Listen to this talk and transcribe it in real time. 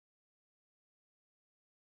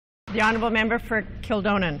The Honourable Member for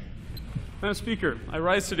Kildonan. Madam Speaker, I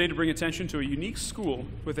rise today to bring attention to a unique school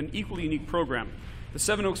with an equally unique program, the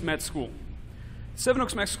Seven Oaks Met School. Seven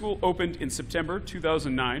Oaks Met School opened in September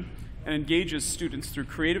 2009 and engages students through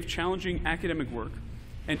creative, challenging academic work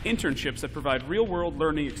and internships that provide real-world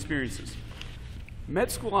learning experiences. Met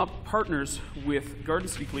School partners with Garden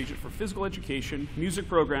City Collegiate for physical education, music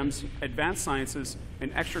programs, advanced sciences,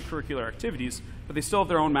 and extracurricular activities, but they still have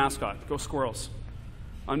their own mascot, Go Squirrels.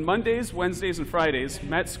 On Mondays, Wednesdays, and Fridays,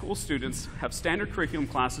 Met School students have standard curriculum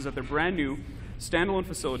classes at their brand new standalone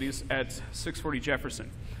facilities at 640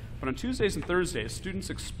 Jefferson. But on Tuesdays and Thursdays,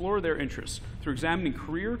 students explore their interests through examining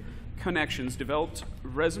career connections, developed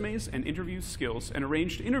resumes and interview skills, and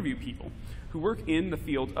arranged to interview people who work in the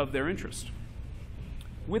field of their interest.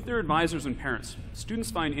 With their advisors and parents,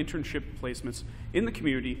 students find internship placements in the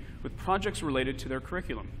community with projects related to their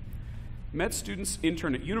curriculum. Met students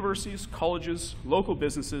intern at universities, colleges, local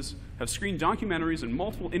businesses, have screened documentaries in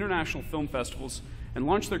multiple international film festivals, and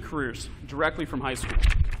launched their careers directly from high school.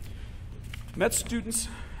 Met students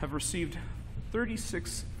have received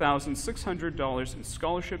 $36,600 in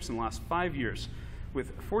scholarships in the last 5 years,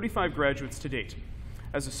 with 45 graduates to date.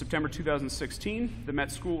 As of September 2016, the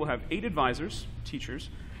Met School will have 8 advisors, teachers,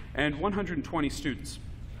 and 120 students.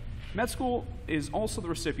 Met School is also the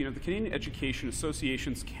recipient of the Canadian Education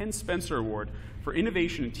Association's Ken Spencer Award for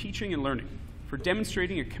Innovation in Teaching and Learning, for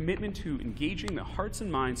demonstrating a commitment to engaging the hearts and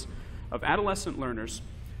minds of adolescent learners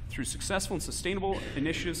through successful and sustainable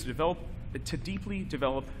initiatives to deeply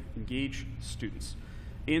develop engaged students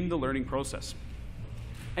in the learning process.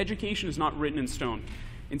 Education is not written in stone.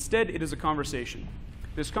 Instead, it is a conversation.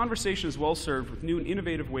 This conversation is well served with new and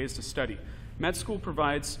innovative ways to study. Met School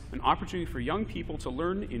provides an opportunity for young people to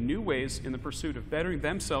learn in new ways in the pursuit of bettering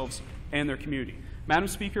themselves and their community. Madam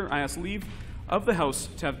Speaker, I ask leave of the House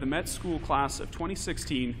to have the Met School class of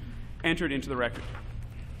 2016 entered into the record.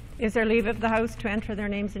 Is there leave of the House to enter their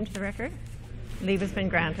names into the record? Leave has been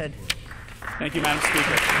granted. Thank you, Madam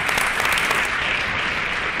Speaker.